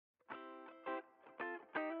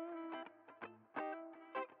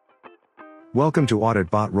Welcome to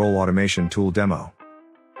AuditBOT Role Automation Tool demo.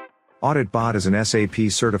 AuditBOT is an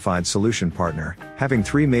SAP certified solution partner, having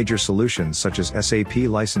three major solutions such as SAP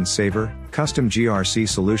License Saver, Custom GRC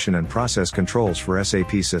Solution and Process Controls for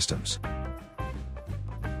SAP systems.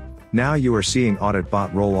 Now you are seeing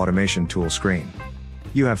AuditBOT Role Automation Tool screen.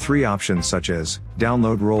 You have three options such as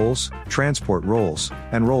Download Roles, Transport Roles,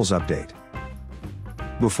 and Roles Update.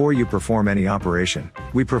 Before you perform any operation,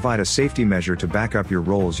 we provide a safety measure to back up your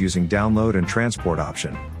roles using download and transport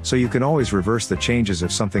option, so you can always reverse the changes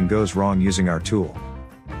if something goes wrong using our tool.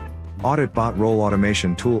 AuditBOT Role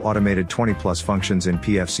Automation Tool automated 20+ functions in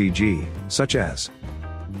PFCG, such as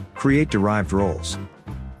create derived roles,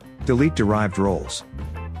 delete derived roles,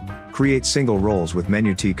 create single roles with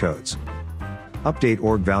menu TCodes, update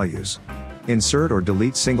org values, insert or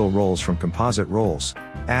delete single roles from composite roles,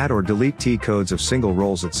 add or delete TCodes of single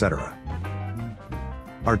roles, etc.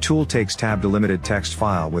 Our tool takes tab delimited text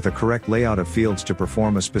file with a correct layout of fields to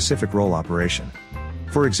perform a specific role operation.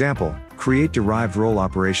 For example, create derived role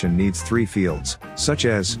operation needs three fields, such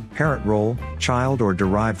as parent role, child or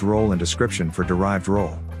derived role and description for derived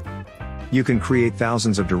role. You can create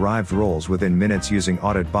thousands of derived roles within minutes using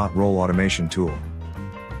AuditBOT Role Automation Tool.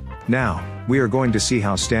 Now, we are going to see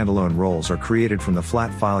how standalone roles are created from the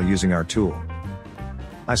flat file using our tool.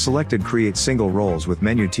 I selected Create Single Roles with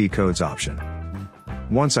Menu TCodes option.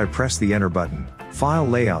 Once I press the Enter button, File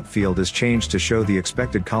Layout field is changed to show the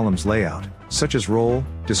expected columns layout, such as Role,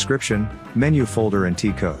 Description, Menu Folder and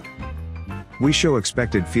TCode. We show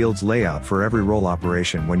expected fields layout for every role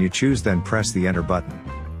operation when you choose, then press the Enter button.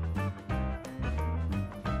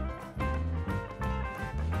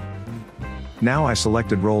 Now I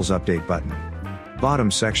selected Roles Update button.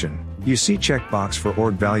 Bottom section, you see checkbox for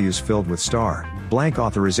org values filled with star, blank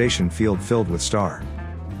authorization field filled with star.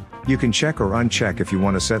 You can check or uncheck if you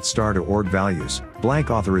want to set star to org values,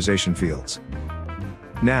 blank authorization fields.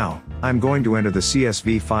 Now, I'm going to enter the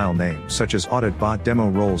CSV file name such as auditbot demo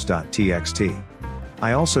roles.txt.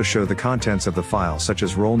 I also show the contents of the file such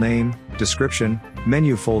as role name, description,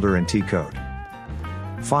 menu folder and TCode.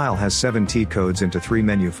 File has 7 TCodes into 3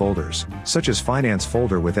 menu folders, such as Finance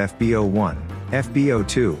folder with FBO1,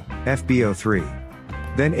 FBO2, FBO3.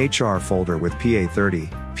 Then HR folder with PA30,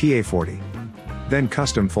 PA40. Then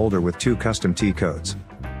Custom folder with 2 custom TCodes.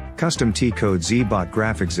 Custom TCode ZBOT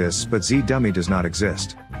graph exists but ZDummy does not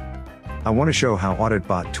exist. I want to show how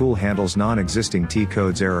AuditBOT tool handles non-existing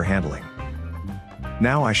TCodes error handling.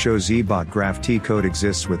 Now I show ZBOT graph TCode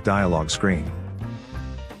exists with dialog screen.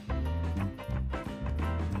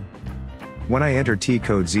 When I enter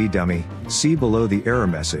TCode ZDummy, see below the error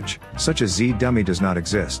message, such as ZDummy does not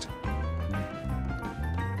exist.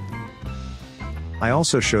 I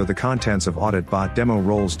also show the contents of AuditBOT demo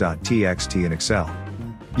roles.txt in Excel.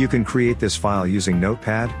 You can create this file using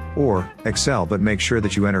Notepad or Excel, but make sure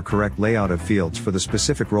that you enter correct layout of fields for the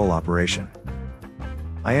specific role operation.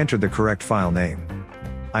 I entered the correct file name.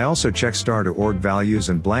 I also check star to org values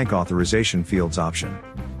and blank authorization fields option.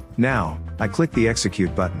 Now, I click the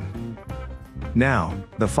Execute button. Now,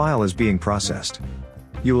 the file is being processed.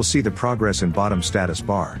 You will see the progress in bottom status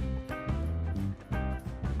bar.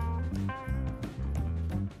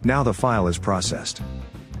 Now the file is processed.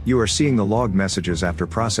 You are seeing the log messages after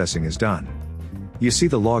processing is done. You see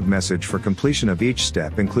the log message for completion of each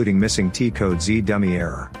step including missing TCode ZDummy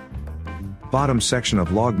error. Bottom section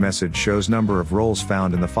of log message shows number of roles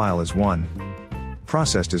found in the file is 1.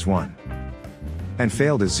 Processed is 1. And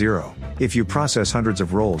failed is 0. If you process hundreds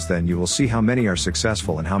of roles, then you will see how many are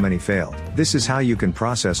successful and how many failed. This is how you can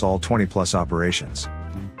process all 20+ operations.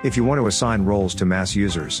 If you want to assign roles to mass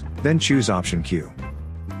users, then choose option Q.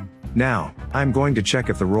 Now, I'm going to check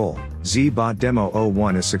if the role, ZBOT Demo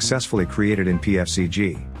 01 is successfully created in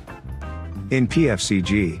PFCG. In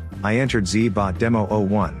PFCG, I entered ZBOT Demo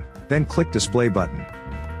 01, then click Display button.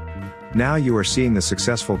 Now you are seeing the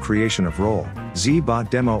successful creation of role, ZBOT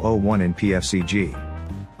Demo 01 in PFCG.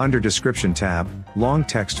 Under Description tab, long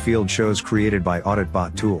text field shows created by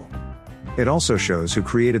AuditBOT tool. It also shows who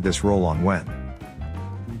created this role on when.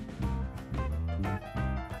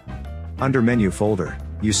 Under Menu folder,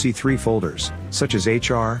 you see 3 folders, such as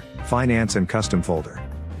HR, Finance and Custom folder.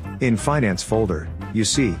 In Finance folder, you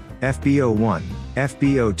see FBO1,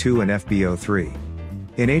 FBO2 and FBO3.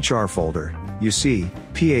 In HR folder, you see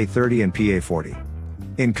PA30 and PA40.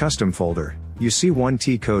 In Custom folder, you see 1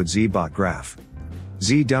 TCode ZBOT graph.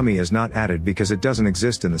 ZDummy is not added because it doesn't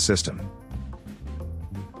exist in the system.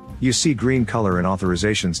 You see green color in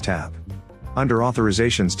Authorizations tab. Under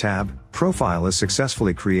Authorizations tab, Profile is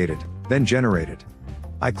successfully created, then generated.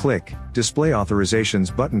 I click Display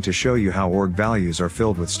Authorizations button to show you how org values are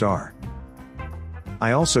filled with star.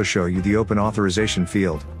 I also show you the Open Authorization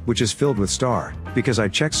field, which is filled with star, because I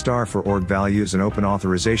check star for org values and Open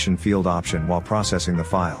Authorization field option while processing the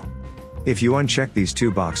file. If you uncheck these two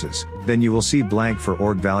boxes, then you will see blank for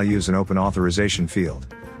org values and Open Authorization field.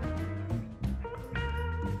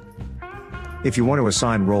 If you want to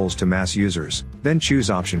assign roles to mass users, then choose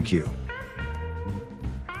option Q.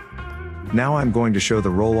 Now I'm going to show the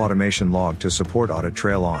role automation log to support audit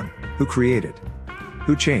trail on who created,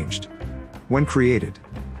 who changed, when created,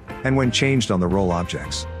 and when changed on the role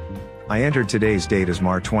objects. I entered today's date as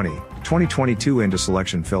Mar 20, 2022 into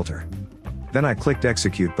selection filter. Then I clicked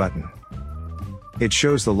execute button. It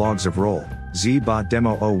shows the logs of role, ZBot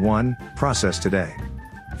Demo 01, processed today.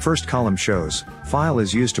 First column shows, file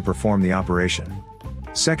is used to perform the operation.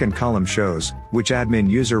 Second column shows, which admin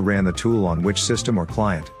user ran the tool on which system or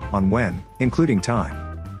client, on when, including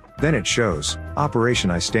time. Then it shows,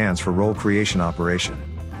 operation I stands for role creation operation.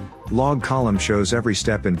 Log column shows every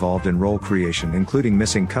step involved in role creation including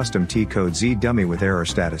missing custom TCode Z dummy with error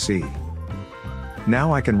status E.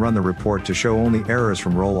 Now I can run the report to show only errors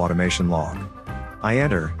from role automation log. I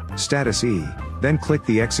enter, status E, then click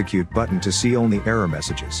the execute button to see only error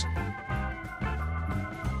messages.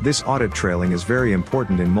 This audit trailing is very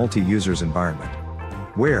important in multi-users environment,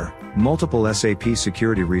 where multiple SAP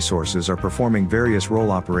security resources are performing various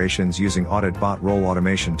role operations using AuditBOT Role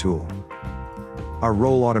Automation Tool. Our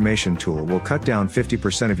Role Automation Tool will cut down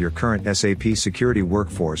 50% of your current SAP security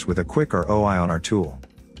workforce with a quick ROI on our tool.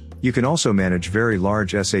 You can also manage very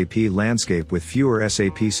large SAP Landscape with fewer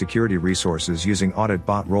SAP security resources using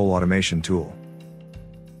AuditBOT Role Automation Tool.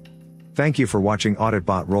 Thank you for watching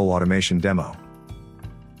AuditBOT Role Automation demo.